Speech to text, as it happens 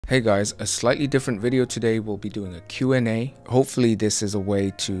Hey guys, a slightly different video today. We'll be doing a Q&A. Hopefully this is a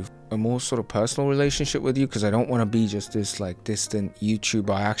way to a more sort of personal relationship with you, because I don't want to be just this like distant YouTuber.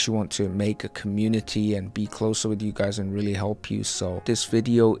 I actually want to make a community and be closer with you guys and really help you. So this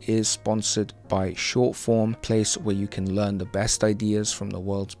video is sponsored by Shortform, a place where you can learn the best ideas from the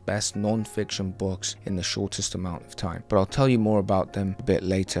world's best non-fiction books in the shortest amount of time. But I'll tell you more about them a bit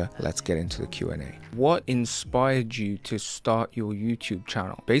later. Let's get into the Q&A. What inspired you to start your YouTube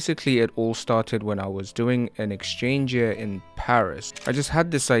channel? Basically, it all started when I was doing an exchange year in Paris. I just had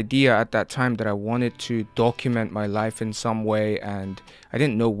this idea at that time that I wanted to document my life in some way, and I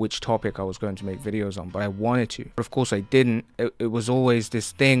didn't know which topic I was going to make videos on, but I wanted to. But of course I didn't. It was always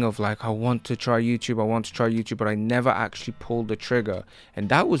this thing of like, I want to try YouTube, but I never actually pulled the trigger. And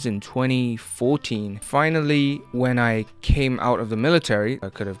that was in 2014. Finally, when I came out of the military, I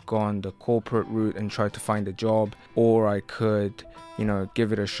could have gone the corporate route and tried to find a job, or I could,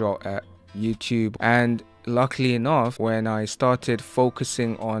 give it a shot at YouTube. And luckily enough, when I started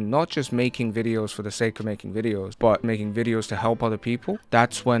focusing on not just making videos for the sake of making videos, but making videos to help other people,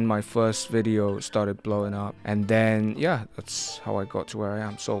 that's when my first video started blowing up. And then, yeah, that's how I got to where I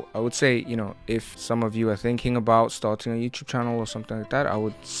am. So I would say, if some of you are thinking about starting a YouTube channel or something like that, I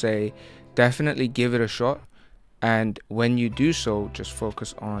would say definitely give it a shot. And when you do so, just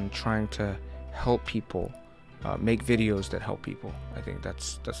focus on trying to help people. Make videos that help people. I think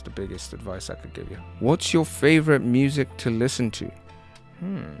that's the biggest advice I could give you. What's your favorite music to listen to?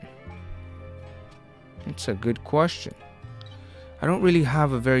 It's a good question. I don't really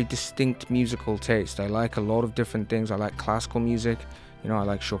have a very distinct musical taste. I like a lot of different things. I like classical music. I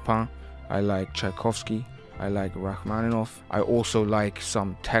like Chopin. I like Tchaikovsky. I like Rachmaninoff. I also like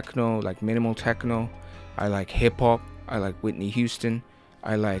some techno, like minimal techno. I like hip hop. I like Whitney Houston.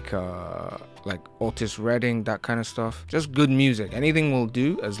 I like Otis Redding, that kind of stuff. Just good music. Anything will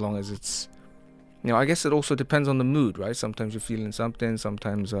do, as long as it's, I guess it also depends on the mood, right? Sometimes you're feeling something,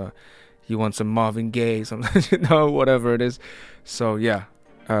 sometimes you want some Marvin Gaye, sometimes, whatever it is. So yeah,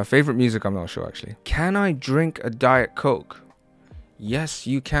 favorite music, I'm not sure actually. Can I drink a Diet Coke? Yes,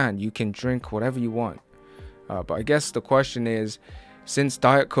 you can. You can drink whatever you want. But I guess the question is, since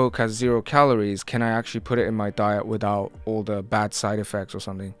Diet Coke has 0 calories, can I actually put it in my diet without all the bad side effects or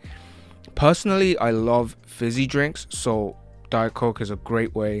something? Personally, I love fizzy drinks, so Diet Coke is a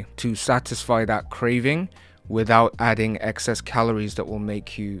great way to satisfy that craving without adding excess calories that will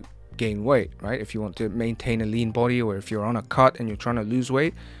make you gain weight, right? If you want to maintain a lean body, or if you're on a cut and you're trying to lose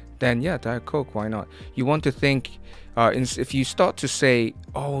weight, then yeah, Diet Coke, why not? You want to think, if you start to say,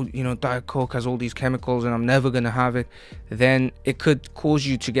 oh, Diet Coke has all these chemicals and I'm never going to have it, then it could cause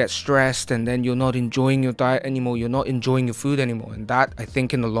you to get stressed, and then you're not enjoying your diet anymore. You're not enjoying your food anymore. And that, I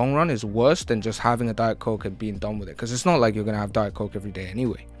think, in the long run is worse than just having a Diet Coke and being done with it, because it's not like you're going to have Diet Coke every day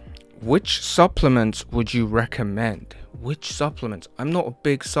anyway. Which supplements would you recommend? Which supplements? I'm not a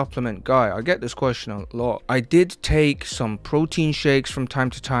big supplement guy. I get this question a lot. I did take some protein shakes from time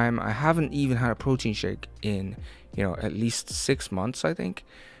to time. I haven't even had a protein shake in, at least 6 months, I think,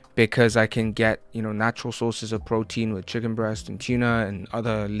 because I can get, natural sources of protein with chicken breast and tuna and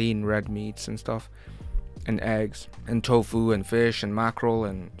other lean red meats and stuff, and eggs and tofu and fish and mackerel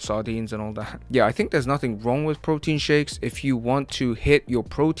and sardines and all that. Yeah, I think there's nothing wrong with protein shakes. If you want to hit your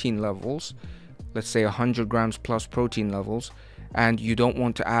protein levels, let's say 100 grams plus protein levels, and you don't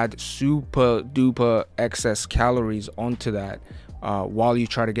want to add super duper excess calories onto that while you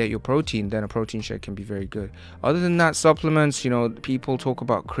try to get your protein, then a protein shake can be very good. Other than that, supplements, people talk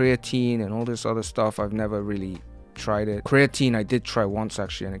about creatine and all this other stuff. I've never really tried it. Creatine I did try once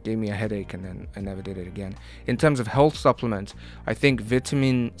actually, and it gave me a headache, and then I never did it again. In terms of health supplements, I think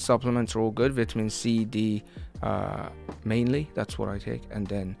vitamin supplements are all good. Vitamin C, D, mainly, that's what I take. And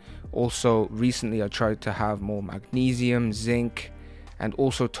then also recently I tried to have more magnesium, zinc, and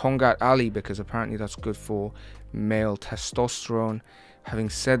also Tongat Ali, because apparently that's good for male testosterone. Having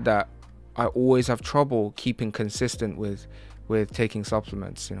said that, I always have trouble keeping consistent with taking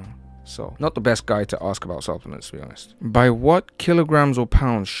supplements, So not the best guy to ask about supplements, to be honest. By what kilograms or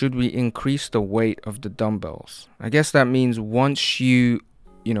pounds should we increase the weight of the dumbbells? I guess that means once you're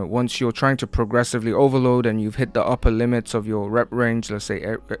trying to progressively overload and you've hit the upper limits of your rep range, let's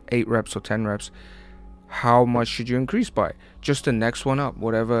say 8 reps or 10 reps, how much should you increase by? Just the next one up,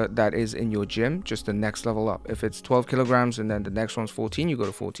 whatever that is in your gym, just the next level up. If it's 12 kilograms and then the next one's 14, you go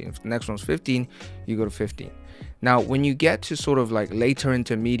to 14. If the next one's 15, you go to 15. Now, when you get to sort of like later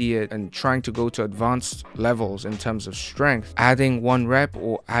intermediate and trying to go to advanced levels in terms of strength, adding 1 rep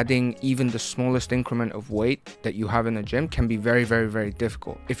or adding even the smallest increment of weight that you have in the gym can be very, very, very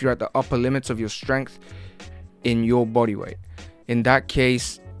difficult if you're at the upper limits of your strength in your body weight. In that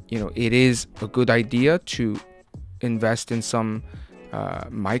case, it is a good idea to invest in some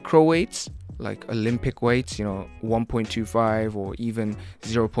micro weights, like Olympic weights, 1.25 or even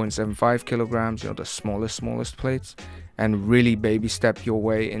 0.75 kilograms, the smallest plates, and really baby step your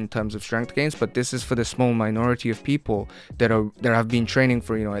way in terms of strength gains. But this is for the small minority of people that have been training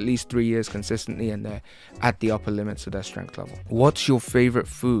for at least 3 years consistently, and they're at the upper limits of their strength level. What's your favorite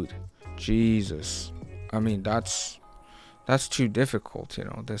food? Jesus, I mean, that's too difficult.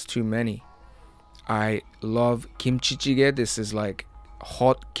 There's too many. I love kimchi jjigae. This is like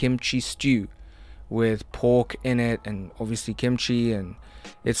hot kimchi stew with pork in it, and obviously kimchi, and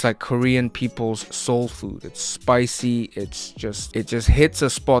it's like Korean people's soul food. It's spicy. It just hits a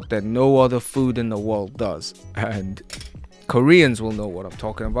spot that no other food in the world does, and Koreans will know what I'm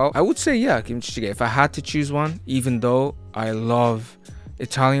talking about. I would say, yeah, kimchi jjigae. If I had to choose one, even though I love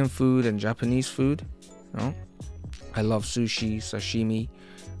Italian food and Japanese food, I love sushi, sashimi,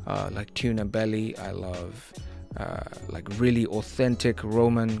 like tuna belly. I love like really authentic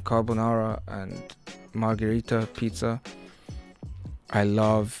Roman carbonara and margherita pizza. I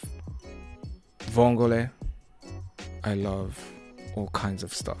love vongole. I love all kinds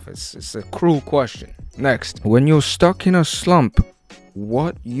of stuff. It's a cruel question. Next, when you're stuck in a slump,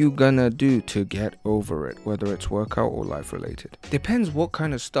 what you gonna do to get over it, whether it's workout or life related? Depends what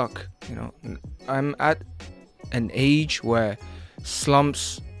kind of stuck. I'm at an age where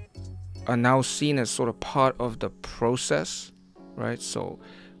slumps are now seen as sort of part of the process, right? So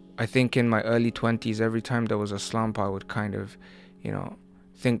I think in my early 20s, every time there was a slump, I would kind of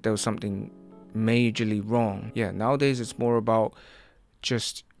think there was something majorly wrong. Yeah, nowadays it's more about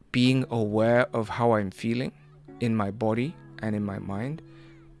just being aware of how I'm feeling in my body and in my mind,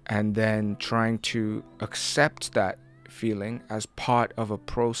 and then trying to accept that feeling as part of a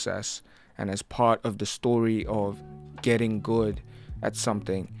process and as part of the story of getting good at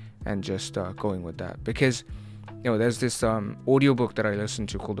something, and just going with that. Because there's this audiobook that I listen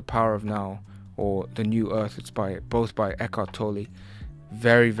to called The Power of Now, or The New Earth. It's both by Eckhart Tolle.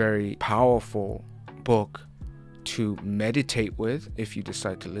 Very, very powerful book to meditate with if you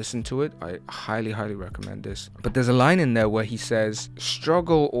decide to listen to it. I highly recommend this. But there's a line in there where he says,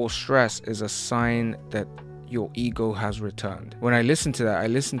 struggle or stress is a sign that your ego has returned. When I listened to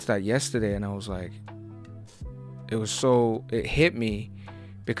that yesterday, and I was like, it hit me,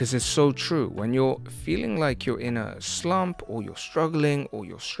 because it's so true. When you're feeling like you're in a slump, or you're struggling, or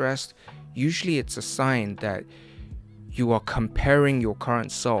you're stressed, usually it's a sign that you are comparing your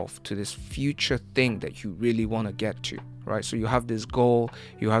current self to this future thing that you really want to get to, right? So you have this goal,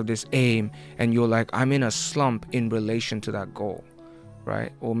 you have this aim, and you're like, I'm in a slump in relation to that goal,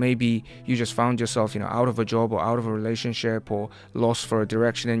 right? Or maybe you just found yourself, out of a job or out of a relationship, or lost for a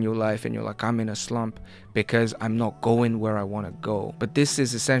direction in your life, and you're like, I'm in a slump because I'm not going where I want to go. But this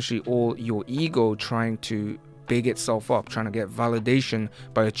is essentially all your ego trying to big itself up, trying to get validation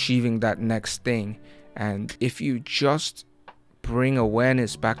by achieving that next thing. And if you just bring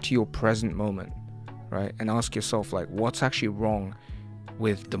awareness back to your present moment, right, and ask yourself, like, what's actually wrong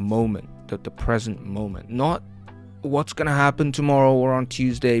with the moment, the present moment, not what's gonna happen tomorrow or on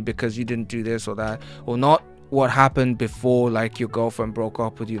Tuesday because you didn't do this or that, or not what happened before, like your girlfriend broke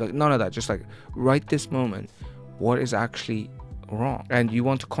up with you, like none of that. Just like right this moment, what is actually wrong? And you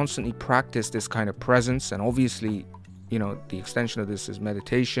want to constantly practice this kind of presence. And obviously, the extension of this is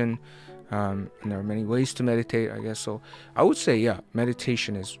meditation. And there are many ways to meditate, I guess. So I would say, yeah,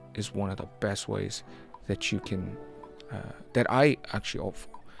 meditation is one of the best ways that you can, that I actually opt for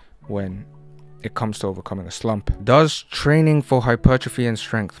when it comes to overcoming a slump. Does training for hypertrophy and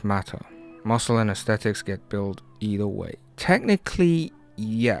strength matter? Muscle and aesthetics get built either way. Technically,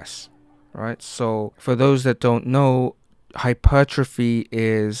 yes, right? So for those that don't know, hypertrophy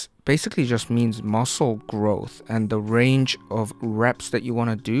is basically just means muscle growth, and the range of reps that you want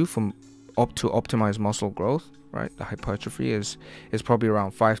to do from up to optimize muscle growth, right? The hypertrophy is probably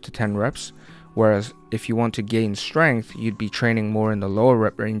around 5 to 10 reps. Whereas if you want to gain strength, you'd be training more in the lower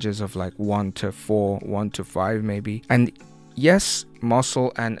rep ranges of like 1 to 4, 1 to 5 maybe. And yes,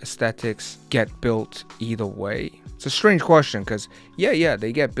 muscle and aesthetics get built either way. It's a strange question because yeah,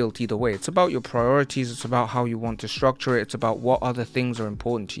 they get built either way. It's about your priorities. It's about how you want to structure it. It's about what other things are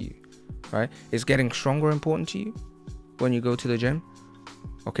important to you, right? Is getting stronger important to you when you go to the gym?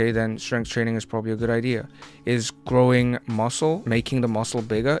 Okay, then strength training is probably a good idea. Is growing muscle, making the muscle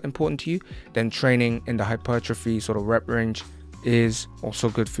bigger, important to you? Then training in the hypertrophy sort of rep range is also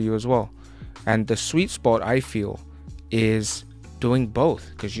good for you as well. And the sweet spot, I feel, is doing both,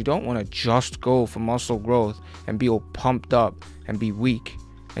 because you don't want to just go for muscle growth and be all pumped up and be weak.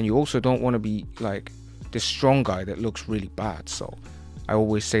 And you also don't want to be like this strong guy that looks really bad. So I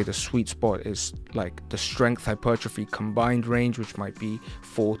always say the sweet spot is like the strength hypertrophy combined range, which might be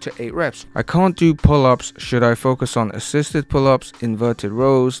 4 to 8 reps. I can't do pull-ups. Should I focus on assisted pull-ups, inverted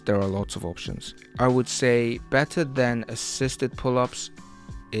rows? There are lots of options. I would say better than assisted pull-ups,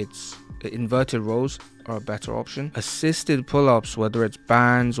 it's inverted rows are a better option. Assisted pull-ups, whether it's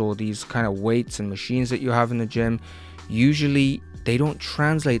bands or these kind of weights and machines that you have in the gym, usually they don't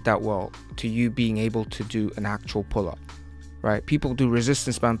translate that well to you being able to do an actual pull-up, right? People do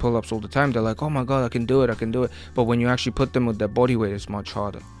resistance band pull-ups all the time. They're like, oh my god, I can do it. But when you actually put them with their body weight, it's much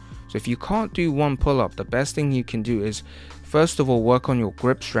harder. So if you can't do one pull-up, the best thing you can do is first of all work on your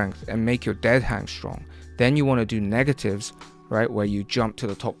grip strength and make your dead hang strong. Then you want to do negatives, right, where you jump to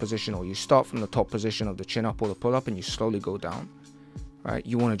the top position, or you start from the top position of the chin up or the pull up and you slowly go down, right?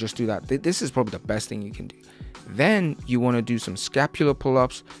 You want to just do that. This is probably the best thing you can do. Then you want to do some scapular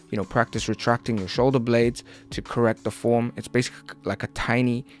pull-ups, practice retracting your shoulder blades to correct the form. It's basically like a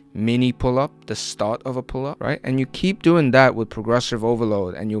tiny mini pull-up, the start of a pull-up, right? And you keep doing that with progressive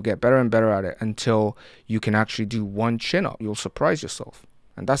overload and you'll get better and better at it until you can actually do one chin-up. You'll surprise yourself.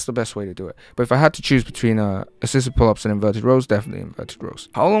 And that's the best way to do it. But if I had to choose between assisted pull-ups and inverted rows, definitely inverted rows.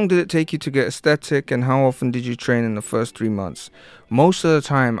 How long did it take you to get aesthetic, and how often did you train in the first 3 months? Most of the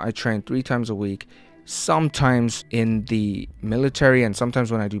time, I train 3 times a week. Sometimes in the military and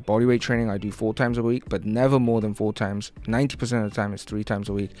sometimes when I do bodyweight training, I do 4 times a week, but never more than 4 times. 90% of the time it's 3 times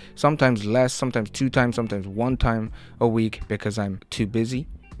a week. Sometimes less, sometimes 2 times, sometimes 1 time a week because I'm too busy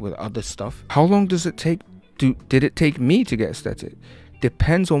with other stuff. How long does it take? Did it take me to get aesthetic?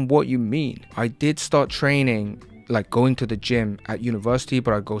 Depends on what you mean. I did start training, like going to the gym at university,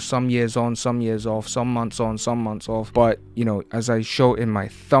 but I go some years on, some years off, some months on, some months off. But as I show in my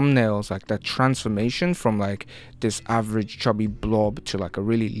thumbnails, like that transformation from like this average chubby blob to like a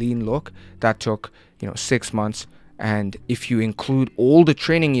really lean look, that took 6 months. And if you include all the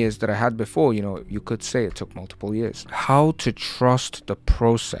training years that I had before, you could say it took multiple years. How to trust the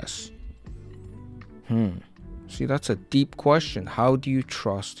process? See, that's a deep question. How do you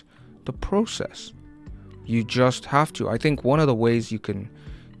trust the process? You just have to. I think one of the ways you can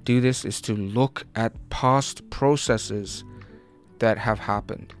do this is to look at past processes that have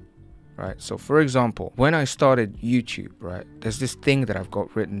happened, right? So for example, when I started YouTube, right, there's this thing that I've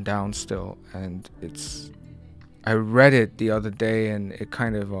got written down still, and I read it the other day, and it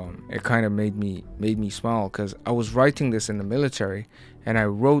kind of made me smile, because I was writing this in the military, and I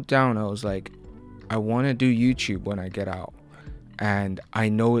wrote down, I was like, I want to do YouTube when I get out, and I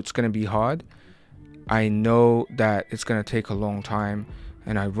know it's going to be hard. I know that it's going to take a long time,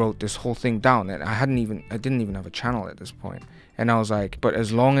 and I wrote this whole thing down, and I didn't even have a channel at this point. And I was like, but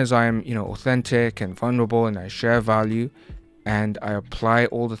as long as I'm, authentic and vulnerable, and I share value, and I apply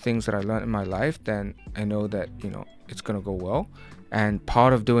all the things that I learned in my life, then I know that, it's going to go well. And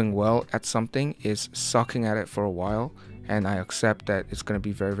part of doing well at something is sucking at it for a while. And I accept that it's going to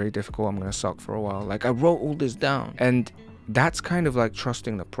be very, very difficult. I'm going to suck for a while. Like, I wrote all this down. And that's kind of like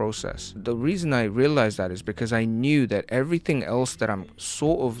trusting the process. The reason I realized that is because I knew that everything else that I'm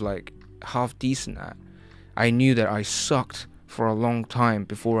sort of like half decent at, I knew that I sucked for a long time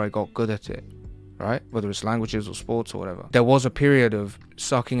before I got good at it, right? Whether it's languages or sports or whatever. There was a period of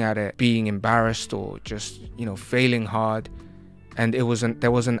sucking at it, being embarrassed, or just, failing hard. And there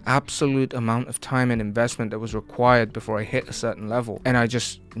was an absolute amount of time and investment that was required before I hit a certain level. And I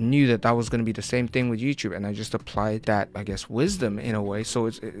just knew that that was going to be the same thing with YouTube. And I just applied that, I guess, wisdom in a way.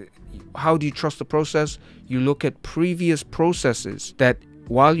 So how do you trust the process? You look at previous processes that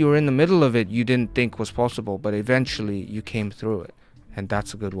while you're in the middle of it, you didn't think was possible, but eventually you came through it. And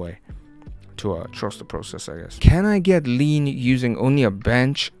that's a good way to trust the process, I guess. Can I get lean using only a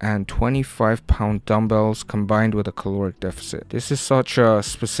bench and 25-pound dumbbells combined with a caloric deficit? This is such a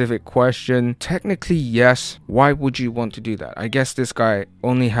specific question. Technically, yes. Why would you want to do that? I guess this guy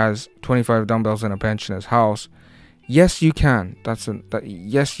only has 25 dumbbells and a bench in his house. Yes, you can.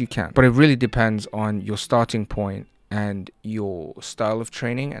 Yes, you can. But it really depends on your starting point and your style of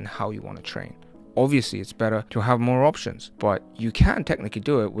training and how you want to train. Obviously, it's better to have more options, but you can technically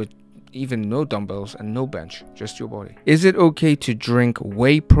do it with even no dumbbells and no bench, just your body. Is it okay to drink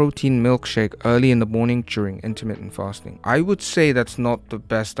whey protein milkshake early in the morning during intermittent fasting? I would say that's not the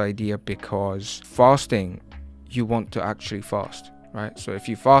best idea, because fasting, you want to actually fast, right? So if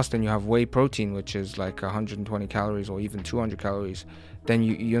you fast and you have whey protein, which is like 120 calories or even 200 calories, then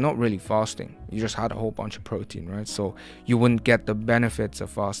you're not really fasting. You just had a whole bunch of protein, right? So you wouldn't get the benefits of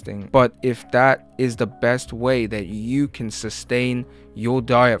fasting. But if that is the best way that you can sustain your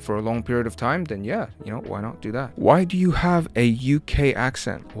diet for a long period of time, then yeah, why not do that? Why do you have a UK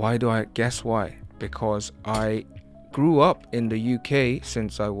accent? Why do I guess why? Because I grew up in the UK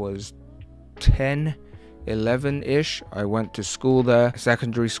since I was 10, 11-ish. I went to school there,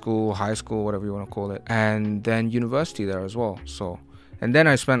 secondary school, high school, whatever you want to call it, and then university there as well. So, and then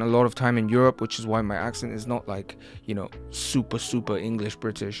I spent a lot of time in Europe, which is why my accent is not like, you know, super English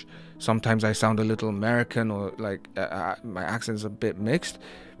British. Sometimes I sound a little American, or like my accent is a bit mixed,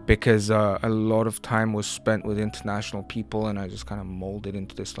 because a lot of time was spent with international people, and I just kind of molded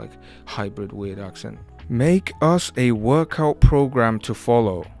into this like hybrid weird accent. Make us a workout program to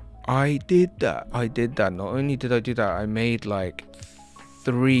follow. I did that. Not only did I do that, I made like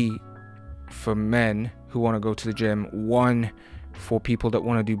 3 for men who want to go to the gym, 1 for people that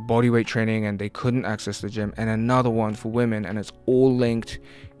want to do bodyweight training and they couldn't access the gym, and another one for women, and it's all linked,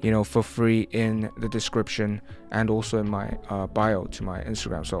 you know, for free in the description and also in my bio to my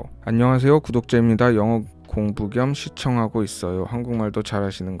Instagram. So 안녕하세요, 구독자입니다. 영어 공부 겸 시청하고 있어요. 한국말도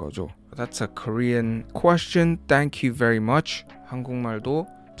잘하시는 거죠? That's a Korean question. Thank you very much. 한국말도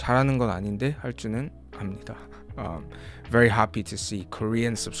잘하는 건 아닌데 할 줄은 압니다. Very happy to see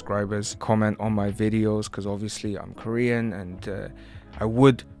Korean subscribers comment on my videos, because obviously I'm Korean, and I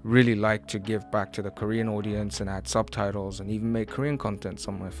would really like to give back to the Korean audience and add subtitles and even make Korean content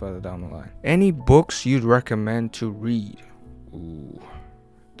somewhere further down the line. Any books you'd recommend to read? Ooh,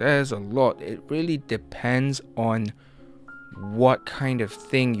 there's a lot. It really depends on what kind of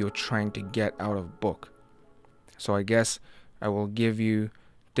thing you're trying to get out of a book. So I guess I will give you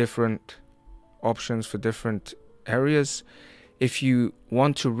different options for different areas. If you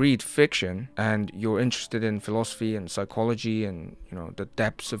want to read fiction and you're interested in philosophy and psychology and, you know, the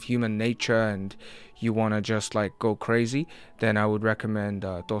depths of human nature, and you want to just like go crazy, then I would recommend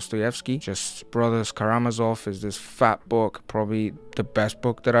Dostoevsky. Just Brothers Karamazov is this fat book, probably the best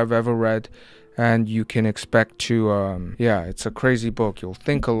book that I've ever read, and you can expect to yeah, it's a crazy book. You'll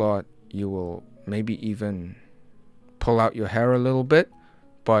think a lot, you will maybe even pull out your hair a little bit,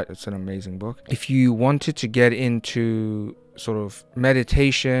 but it's an amazing book. If you wanted to get into sort of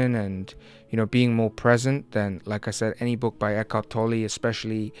meditation and, you know, being more present, then like I said, any book by Eckhart Tolle,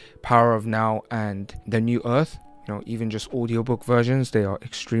 especially Power of Now and The New Earth, you know, even just audiobook versions, they are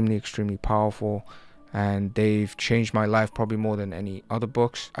extremely powerful, and they've changed my life probably more than any other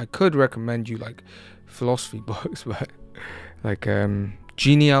books. I could recommend you like philosophy books, but like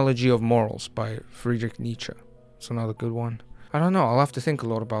Genealogy of Morals by Friedrich Nietzsche. It's another good one. I don't know, I'll have to think a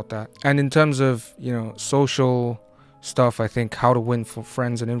lot about that. And in terms of, you know, social stuff, I think How to Win for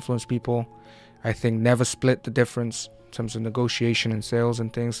Friends and Influence People. I think Never Split the Difference in terms of negotiation and sales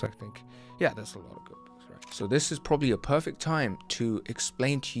and things. I think, yeah, there's a lot of good books, right? So this is probably a perfect time to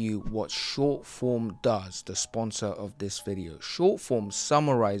explain to you what short form does, the sponsor of this video. Short form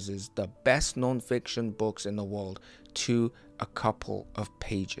summarizes the best non-fiction books in the world to a couple of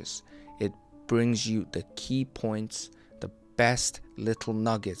pages. It brings you the key points, best little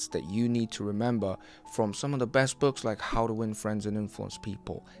nuggets that you need to remember from some of the best books like How to Win Friends and Influence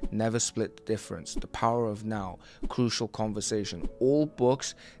People, Never Split the Difference, The Power of Now, Crucial Conversation. All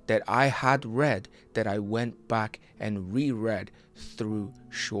books that I had read that I went back and reread through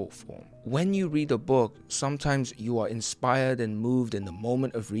short form. When you read a book, sometimes you are inspired and moved in the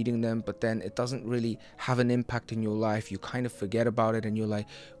moment of reading them, but then it doesn't really have an impact in your life. You kind of forget about it, and you're like,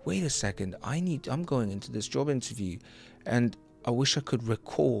 wait a second, I'm going into this job interview, and I wish I could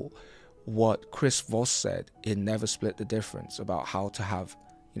recall what Chris Voss said in Never Split the Difference about how to have,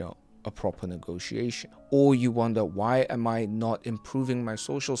 you know, a proper negotiation. Or you wonder, why am I not improving my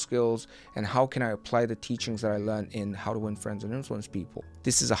social skills, and how can I apply the teachings that I learned in How to Win Friends and Influence People?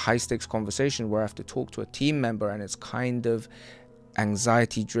 This is a high stakes conversation where I have to talk to a team member, and it's kind of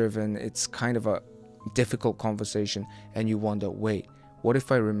anxiety driven. It's kind of a difficult conversation, and you wonder, wait, what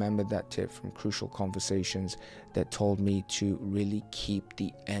if I remembered that tip from Crucial Conversations that told me to really keep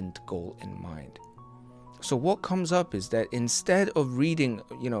the end goal in mind? So what comes up is that instead of reading,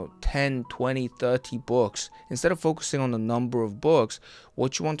 you know, 10, 20, 30 books, instead of focusing on the number of books,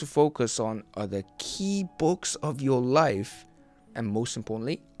 what you want to focus on are the key books of your life, and most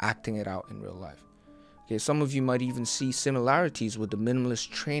importantly, acting it out in real life. Okay, some of you might even see similarities with the minimalist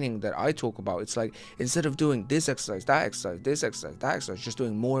training that I talk about. It's like, instead of doing this exercise, that exercise, this exercise, that exercise, just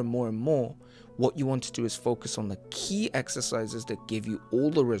doing more and more and more, what you want to do is focus on the key exercises that give you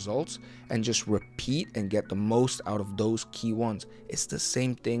all the results, and just repeat and get the most out of those key ones. It's the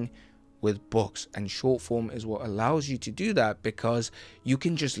same thing with books, and short form is what allows you to do that, because you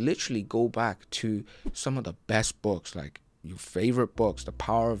can just literally go back to some of the best books, like your favorite books, The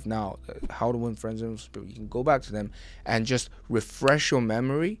Power of Now, How to Win Friends and Influence People. You can go back to them and just refresh your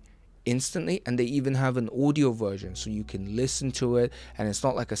memory instantly, and they even have an audio version so you can listen to it, and it's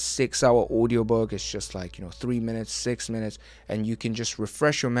not like a 6-hour audiobook. It's just like, 3 minutes, 6 minutes, and you can just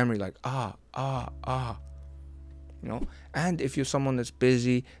refresh your memory like and if you're someone that's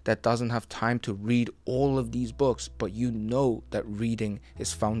busy, that doesn't have time to read all of these books, but you know that reading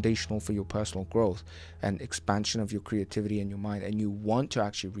is foundational for your personal growth and expansion of your creativity and your mind, and you want to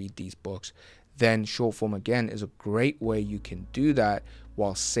actually read these books, then short form again is a great way you can do that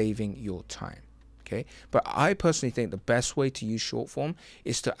while saving your time. Okay, but I personally think the best way to use short form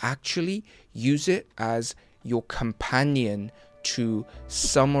is to actually use it as your companion to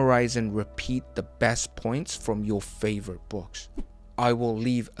summarize and repeat the best points from your favorite books. I will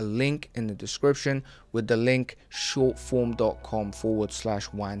leave a link in the description. With the link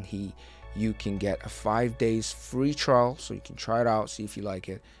shortform.com/Wanhee, you can get a 5 days free trial, so you can try it out, see if you like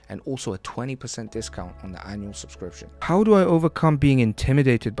it, and also a 20% discount on the annual subscription. How do I overcome being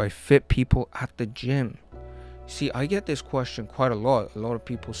intimidated by fit people at the gym? See, I get this question quite a lot. A lot of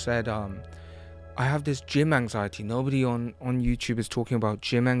people said, I have this gym anxiety. Nobody on YouTube is talking about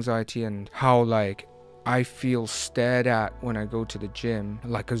gym anxiety and how like I feel stared at when I go to the gym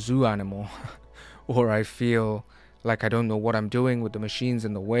like a zoo animal or I feel like I don't know what I'm doing with the machines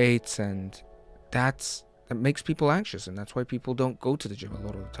and the weights, and that makes people anxious, and that's why people don't go to the gym a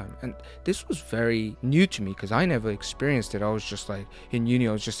lot of the time. And this was very new to me because I never experienced it. I was just like in uni,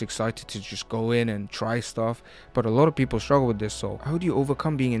 I was just excited to just go in and try stuff, but a lot of people struggle with this. So how do you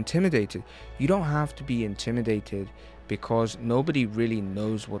overcome being intimidated? You don't have to be intimidated because nobody really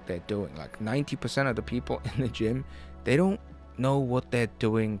knows what they're doing. Like 90% of the people in the gym, they don't know what they're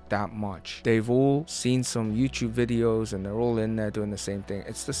doing that much. They've all seen some YouTube videos and they're all in there doing the same thing.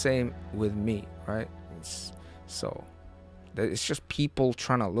 It's the same with me, right? So it's just people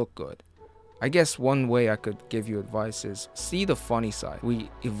trying to look good. I guess one way I could give you advice is see the funny side.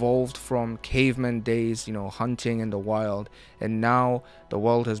 We evolved from caveman days, hunting in the wild, and now the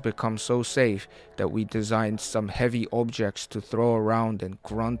world has become so safe that we designed some heavy objects to throw around and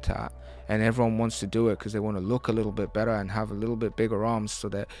grunt at, and everyone wants to do it because they want to look a little bit better and have a little bit bigger arms so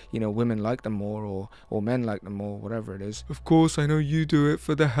that women like them more or men like them more, whatever it is. Of course, I know you do it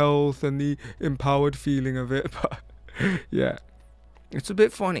for the health and the empowered feeling of it, but yeah, it's a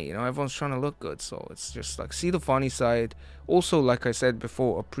bit funny, everyone's trying to look good, so it's just like see the funny side. Also, like I said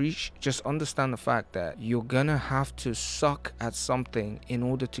before, just understand the fact that you're gonna have to suck at something in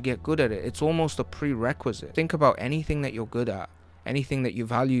order to get good at it. It's almost a prerequisite. Think about anything that you're good at, anything that you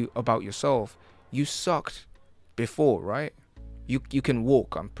value about yourself. You sucked before, right? You can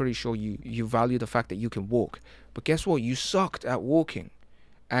walk. I'm pretty sure you value the fact that you can walk, but guess what? You sucked at walking.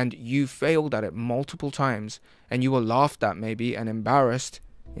 And you failed at it multiple times, and you were laughed at maybe and embarrassed,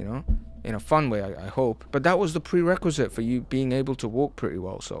 in a fun way, I hope. But that was the prerequisite for you being able to walk pretty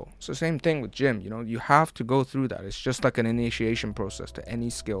well. So it's the same thing with gym, you have to go through that. It's just like an initiation process to any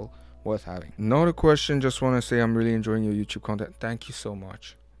skill worth having. Not a question, just want to say I'm really enjoying your YouTube content. Thank you so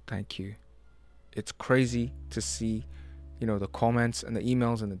much. Thank you. It's crazy to see, the comments and the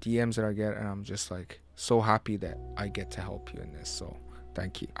emails and the DMs that I get, and I'm just like so happy that I get to help you in this. So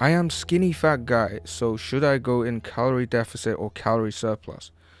thank you. I am skinny fat guy, so should I go in calorie deficit or calorie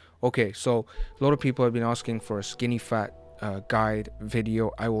surplus? Okay, so a lot of people have been asking for a skinny fat guide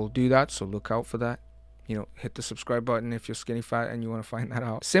video. I will do that, so look out for that. Hit the subscribe button if you're skinny fat and you want to find that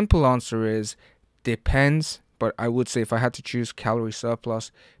out. Simple answer is depends, but I would say if I had to choose, calorie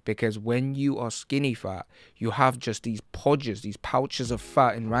surplus, because when you are skinny fat, you have just these podges, these pouches of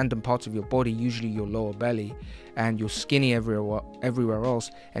fat in random parts of your body, usually your lower belly, and you're skinny everywhere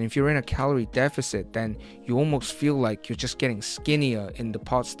else. And if you're in a calorie deficit, then you almost feel like you're just getting skinnier in the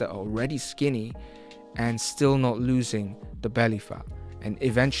parts that are already skinny and still not losing the belly fat. And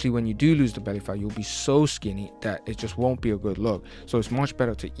eventually when you do lose the belly fat, you'll be so skinny that it just won't be a good look. So it's much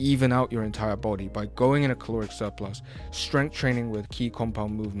better to even out your entire body by going in a caloric surplus, strength training with key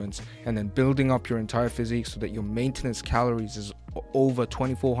compound movements, and then building up your entire physique so that your maintenance calories is over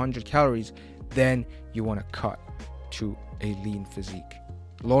 2,400 calories. Then you want to cut to a lean physique.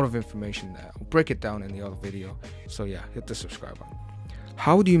 A lot of information there. I'll break it down in the other video. So yeah, hit the subscribe button.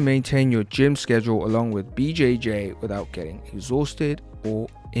 How do you maintain your gym schedule along with BJJ without getting exhausted or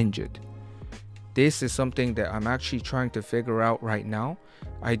injured? This is something that I'm actually trying to figure out right now.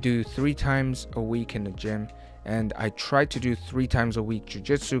 I do 3 times a week in the gym, and I try to do 3 times a week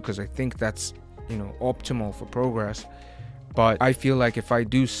jiu-jitsu because I think that's optimal for progress. But I feel like if I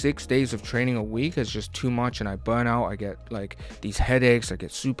do 6 days of training a week, it's just too much and I burn out. I get like these headaches, I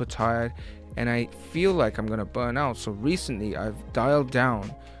get super tired, and I feel like I'm gonna burn out. So recently I've dialed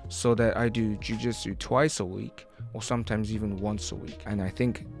down so that I do jiu-jitsu twice a week, or sometimes even once a week. And I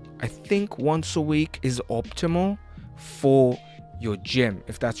think I think once a week is optimal for your gym,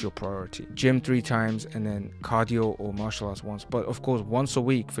 if that's your priority. Gym 3 times and then cardio or martial arts once. But of course, once a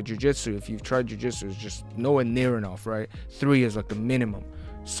week for jiu-jitsu, if you've tried jiu-jitsu, is just nowhere near enough, right? 3 is like the minimum.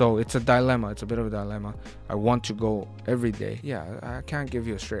 So it's a dilemma. It's a bit of a dilemma. I want to go every day. Yeah, I can't give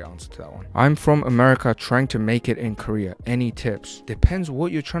you a straight answer to that one. I'm from America trying to make it in Korea. Any tips? Depends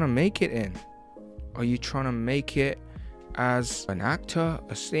what you're trying to make it in. Are you trying to make it as an actor,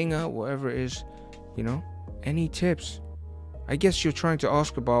 a singer, whatever it is, you know? Any tips? I guess you're trying to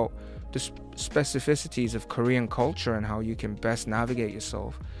ask about the specificities of Korean culture and how you can best navigate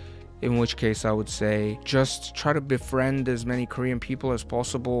yourself. In which case I would say just try to befriend as many Korean people as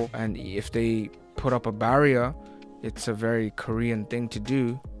possible, and if they put up a barrier, it's a very Korean thing to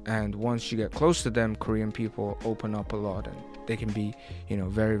do, and once you get close to them, Korean people open up a lot and they can be, you know,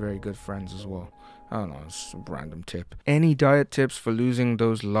 very, very good friends as well. I don't know, it's a random tip. Any diet tips for losing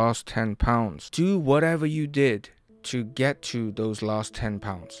those last 10 pounds? Do whatever you did to get to those last 10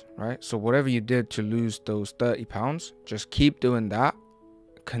 pounds, right? So whatever you did to lose those 30 pounds, just keep doing that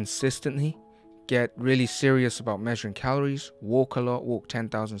consistently. Get really serious about measuring calories. Walk a lot, walk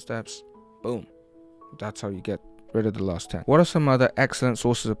 10,000 steps. Boom. That's how you get rid of the last 10. What are some other excellent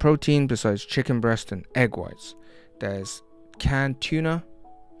sources of protein besides chicken breast and egg whites? There's canned tuna,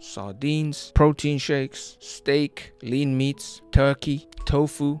 sardines, protein shakes, steak, lean meats, turkey,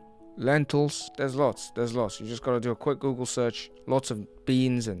 tofu, lentils. There's lots. You just gotta do a quick Google search. Lots of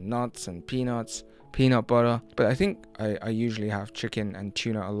beans and nuts and peanuts, peanut butter. But I think I usually have chicken and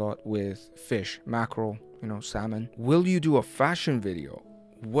tuna a lot with fish, mackerel, you know, salmon. Will you do a fashion video?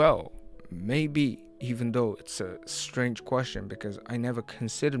 Well, maybe, even though it's a strange question because I never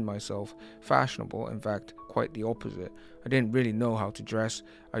considered myself fashionable. In fact, quite the opposite. I didn't really know how to dress.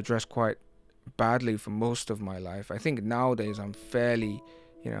 I dressed quite badly for most of my life. I think nowadays I'm fairly,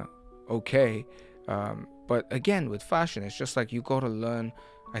 you know, okay. But again, with fashion, it's just like you gotta learn,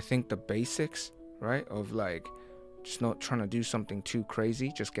 I think, the basics, right? Of like just not trying to do something too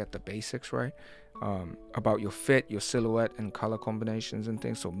crazy, just get the basics right, about your fit, your silhouette, and color combinations and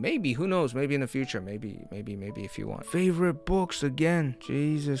things. So maybe, who knows, maybe in the future, maybe if you want. Favorite books again,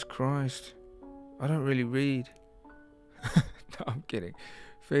 Jesus Christ, I don't really read. No, I'm kidding.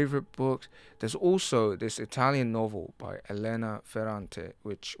 Favorite books, there's also this Italian novel by Elena Ferrante,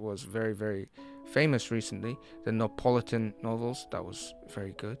 which was very, very famous recently, the Neapolitan novels. That was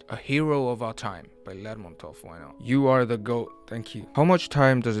very good. A Hero of Our Time by Lermontov. Why not? You are the GOAT. Thank you. How much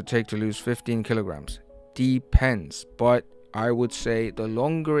time does it take to lose 15 kilograms? Depends, but I would say the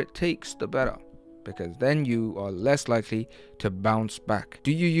longer it takes, the better, because then you are less likely to bounce back.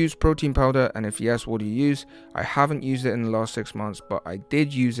 Do you use protein powder? And if yes, what do you use? I haven't used it in the last 6 months, but I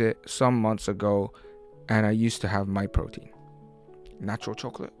did use it some months ago, and I used to have my protein. Natural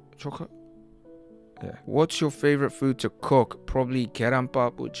chocolate? Yeah. What's your favorite food to cook? Probably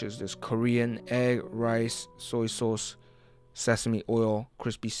kerampak, which is this Korean egg, rice, soy sauce, sesame oil,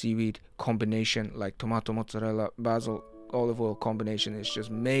 crispy seaweed combination, like tomato, mozzarella, basil, olive oil combination. It's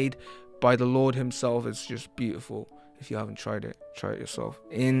just made by the Lord himself. It's just beautiful. If you haven't tried it, try it yourself.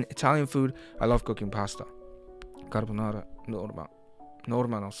 In Italian food, I love cooking pasta. Carbonara, norma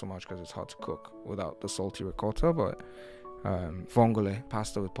not so much because it's hard to cook without the salty ricotta, but vongole,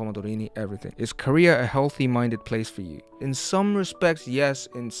 pasta with pomodorini, everything. Is Korea a healthy-minded place for you? In some respects, yes.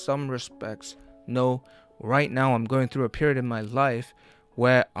 In some respects, no. Right now, I'm going through a period in my life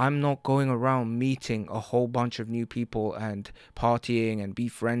where I'm not going around meeting a whole bunch of new people and partying and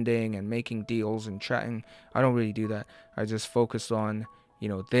befriending and making deals and chatting. I don't really do that. I just focus on, you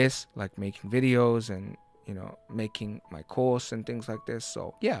know, this, like making videos and, you know, making my course and things like this.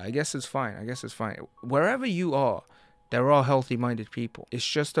 So yeah, I guess it's fine. Wherever you are, there are healthy-minded people. It's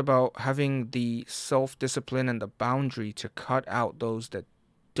just about having the self-discipline and the boundary to cut out those that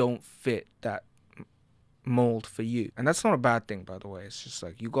don't fit that mold for you. And that's not a bad thing, by the way. It's just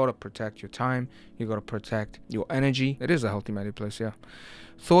like you gotta protect your time, you gotta protect your energy. It is a healthy-minded place, yeah.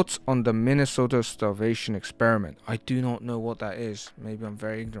 Thoughts on the Minnesota starvation experiment? I do not know what that is. Maybe I'm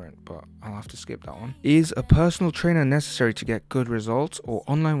very ignorant, but I'll have to skip that one. Is a personal trainer necessary to get good results, or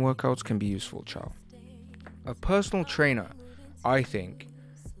online workouts can be useful? Ciao. A personal trainer, I think,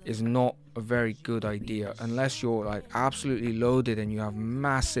 is not a very good idea unless you're like absolutely loaded and you have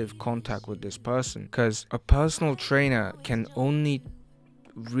massive contact with this person, because a personal trainer can only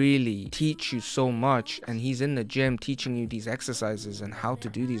really teach you so much, and he's in the gym teaching you these exercises and how to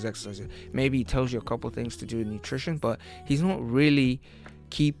do these exercises. Maybe he tells you a couple things to do with nutrition, but he's not really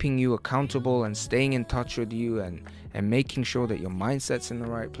keeping you accountable and staying in touch with you and making sure that your mindset's in the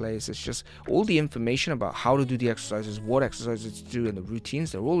right place. It's just all the information about how to do the exercises, what exercises to do, and the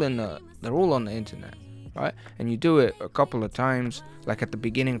routines. They're all on the internet, right? And you do it a couple of times, like at the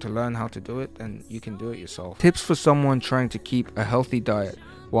beginning, to learn how to do it, and you can do it yourself. Tips for someone trying to keep a healthy diet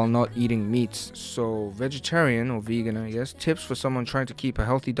while not eating meats. So vegetarian or vegan, I guess. Tips for someone trying to keep a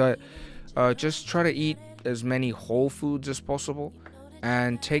healthy diet: just try to eat as many whole foods as possible,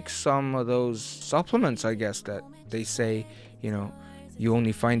 and take some of those supplements, I guess, that they say, you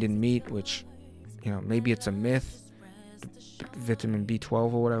only find in meat, which, maybe it's a myth, vitamin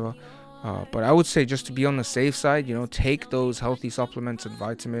B12 or whatever. But I would say, just to be on the safe side, take those healthy supplements and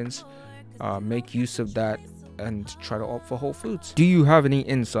vitamins, make use of that, and try to opt for whole foods. Do you have any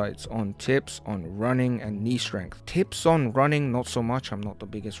insights on tips on running and knee strength? Tips on running, not so much. I'm not the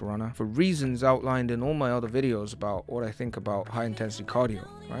biggest runner, for reasons outlined in all my other videos about what I think about high intensity cardio,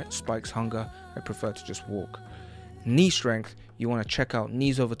 right? Spikes hunger. I prefer to just walk. Knee strength, you want to check out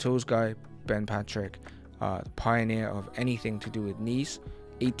Knees Over Toes guy, Ben Patrick, the pioneer of anything to do with knees.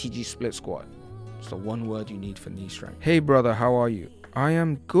 ATG split squat. It's the one word you need for knee strength. Hey brother, how are you? I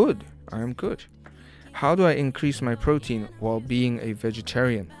am good. How do I increase my protein while being a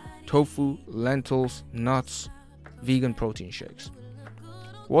vegetarian? Tofu, lentils, nuts, vegan protein shakes.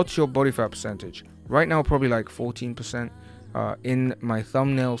 What's your body fat percentage? Right now, probably like 14%. In my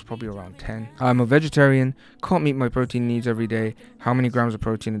thumbnails, probably around 10. I'm a vegetarian, can't meet my protein needs every day. How many grams of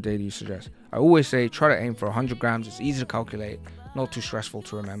protein a day do you suggest? I always say try to aim for 100 grams. It's easy to calculate, not too stressful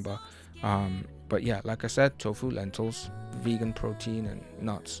to remember. But yeah, like I said, tofu, lentils, vegan protein, and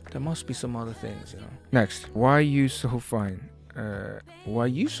nuts. There must be some other things, Next, why are you so fine?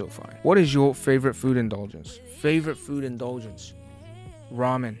 What is your favorite food indulgence? Favorite food indulgence?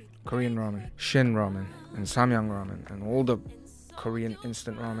 Ramen, Korean ramen, Shin ramen, and Samyang ramen, and all the Korean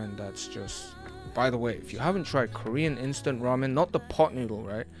instant ramen. That's just, by the way, if you haven't tried Korean instant ramen, not the pot noodle,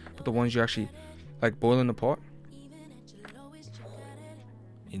 right, but the ones you actually like boil in the pot,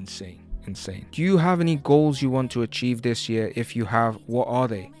 insane. Do you have any goals you want to achieve this year? If you have, what are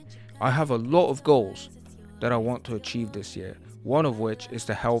they? I have a lot of goals that I want to achieve this year, one of which is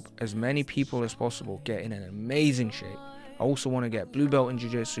to help as many people as possible get in an amazing shape. I also want to get blue belt in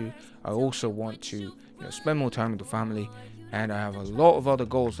jiu-jitsu. I also want to spend more time with the family, and I have a lot of other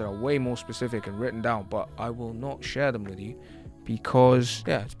goals that are way more specific and written down, but I will not share them with you because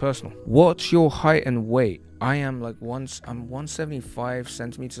it's personal. What's your height and weight? I'm 175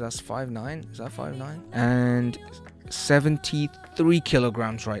 centimeters. That's 5'9". Is that 5'9"? And 73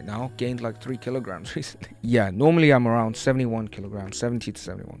 kilograms right now. Gained like 3 kilograms recently. Yeah, normally I'm around 71 kilograms, 70 to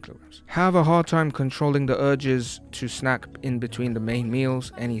 71 kilograms. Have a hard time controlling the urges to snack in between the main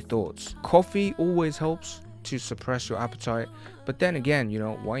meals. Any thoughts? Coffee always helps to suppress your appetite, but then again,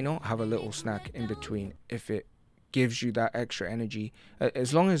 why not have a little snack in between if it gives you that extra energy,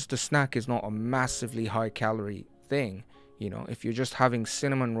 as long as the snack is not a massively high calorie thing. If you're just having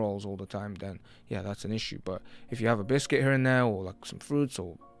cinnamon rolls all the time, then that's an issue. But if you have a biscuit here and there, or like some fruits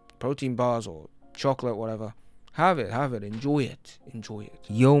or protein bars or chocolate, whatever, have it, enjoy it.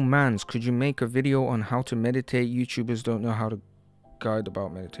 Yo mans, could you make a video on how to meditate? YouTubers don't know how to guide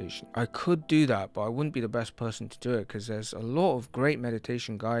about meditation. I could do that, but I wouldn't be the best person to do it, because there's a lot of great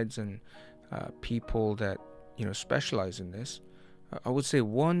meditation guides and people that specialize in this. I would say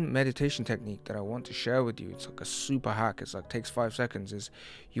one meditation technique that I want to share with you, it's like a super hack, it's like takes 5 seconds, is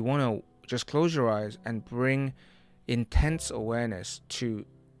you want to just close your eyes and bring intense awareness to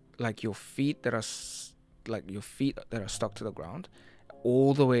like your feet that are stuck to the ground,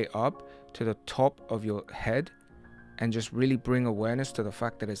 all the way up to the top of your head, and just really bring awareness to the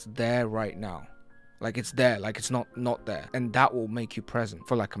fact that it's there right now. Like it's there, like it's not there, and that will make you present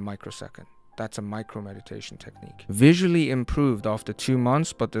for like a microsecond. That's a micro meditation technique. Visually improved after 2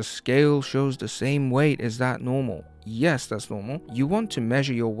 months, but the scale shows the same weight. Is that normal? Yes, that's normal. You want to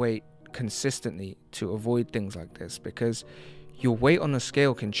measure your weight consistently to avoid things like this, because your weight on the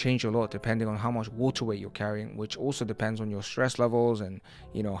scale can change a lot depending on how much water weight you're carrying, which also depends on your stress levels and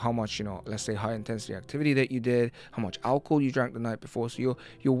how much let's say high intensity activity that you did, how much alcohol you drank the night before. So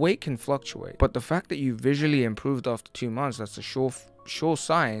your weight can fluctuate, but the fact that you visually improved after 2 months, that's a sure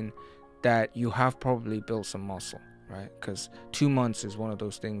sign that you have probably built some muscle, right? Because 2 months is one of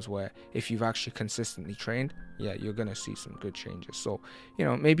those things where if you've actually consistently trained, you're gonna see some good changes. So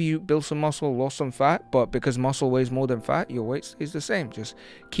maybe you built some muscle, lost some fat, but because muscle weighs more than fat, your weight stays the same. Just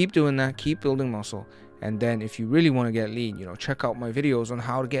keep doing that, keep building muscle, and then if you really want to get lean, check out my videos on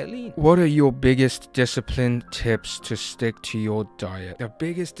how to get lean. What are your biggest discipline tips to stick to your diet? The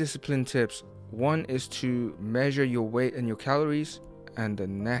biggest discipline tips, one is to measure your weight and your calories and the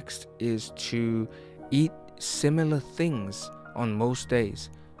next is to eat similar things on most days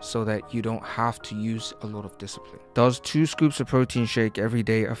so that you don't have to use a lot of discipline. Does 2 scoops of protein shake every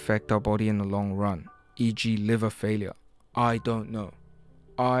day affect our body in the long run, e.g. liver failure? I don't know.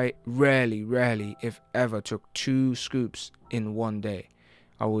 I rarely, if ever, took 2 scoops in one day.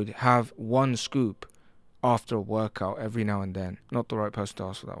 I would have 1 scoop after a workout every now and then. Not the right person to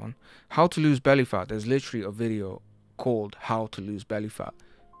ask for that one. How to lose belly fat. There's literally a video called How to Lose Belly Fat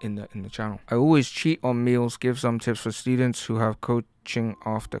in the channel. I always cheat on meals. Give some tips for students who have coaching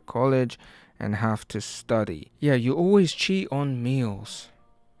after college and have to study. Yeah, you always cheat on meals.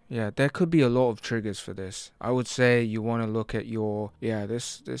 Yeah, there could be a lot of triggers for this. I would say you want to look at your,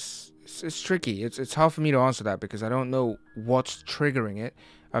 it's tricky. It's hard for me to answer that because I don't know what's triggering it.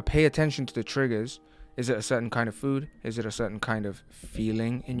 I pay attention to the triggers. Is it a certain kind of food? Is it a certain kind of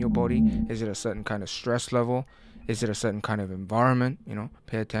feeling in your body? Is it a certain kind of stress level? Is it a certain kind of environment? You know,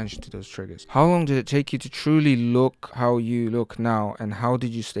 pay attention to those triggers. How long did it take you to truly look how you look now, and how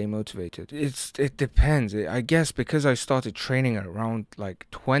did you stay motivated? It depends. I guess because I started training at around like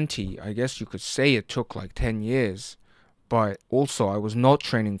 20, I guess you could say it took like 10 years. But also I was not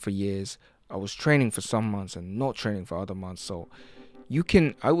training for years. I was training for some months and not training for other months. So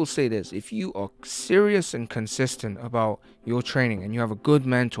I will say this, if you are serious and consistent about your training and you have a good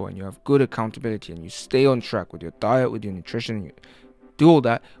mentor and you have good accountability and you stay on track with your diet, with your nutrition, and you do all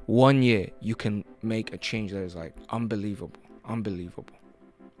that, 1 year you can make a change that is like unbelievable.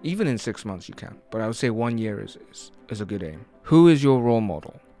 Even in 6 months you can, but I would say 1 year is a good aim. Who is your role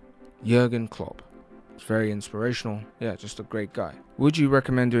model? Jurgen Klopp. It's very inspirational. Yeah, just a great guy. Would you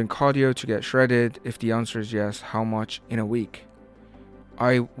recommend doing cardio to get shredded? If the answer is yes, how much in a week?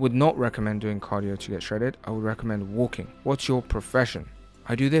 I would not recommend doing cardio to get shredded. I would recommend walking. What's your profession?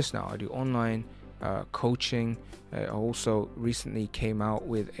 I do this now. I do online coaching. I also recently came out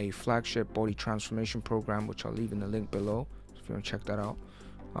with a flagship body transformation program, which I'll leave in the link below if you want to check that out.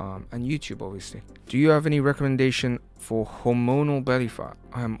 And YouTube, obviously. Do you have any recommendation for hormonal belly fat?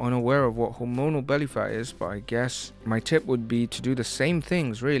 I am unaware of what hormonal belly fat is, but I guess my tip would be to do the same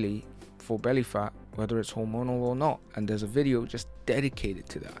things really for belly fat, whether it's hormonal or not, and there's a video just dedicated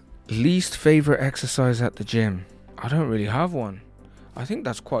to that. Least favorite exercise at the gym? I don't really have one. I think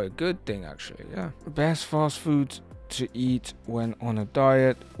that's quite a good thing actually. Yeah. Best fast food to eat when on a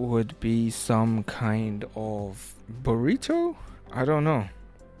diet would be some kind of burrito. I don't know,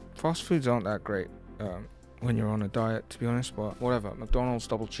 fast foods aren't that great when you're on a diet, to be honest, but whatever. McDonald's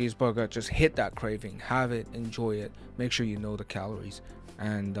double cheeseburger, just hit that craving, have it, enjoy it, make sure you know the calories,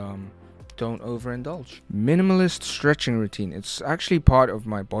 and don't overindulge. Minimalist stretching routine. It's actually part of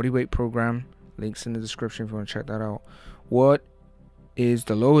my bodyweight program. Links in the description if you want to check that out. What is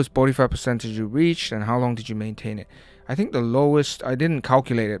the lowest body fat percentage you reached, and how long did you maintain it? I think the lowest, I didn't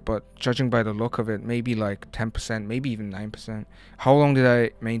calculate it, but judging by the look of it, maybe like 10%, maybe even 9%. How long did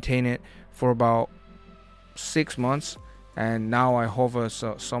I maintain it? For about 6 months, and now I hover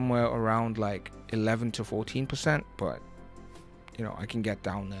somewhere around like 11 to 14%, but you know, I can get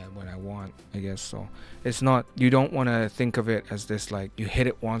down there when I want, I guess. So it's not, you don't want to think of it as this like you hit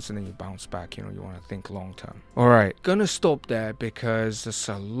it once and then you bounce back, you know, you want to think long term. All right, gonna stop there because it's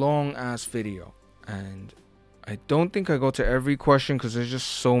a long ass video and I don't think I got to every question because there's just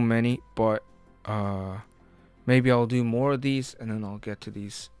so many, but maybe I'll do more of these and then I'll get to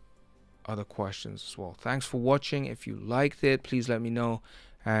these other questions as well. Thanks for watching. If you liked it, please let me know,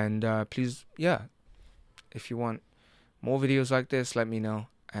 and please, yeah, if you want more videos like this, let me know,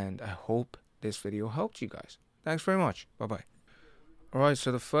 and I hope this video helped you guys. Thanks very much. Bye-bye. Alright,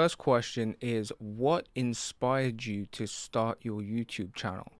 so the first question is, what inspired you to start your YouTube channel?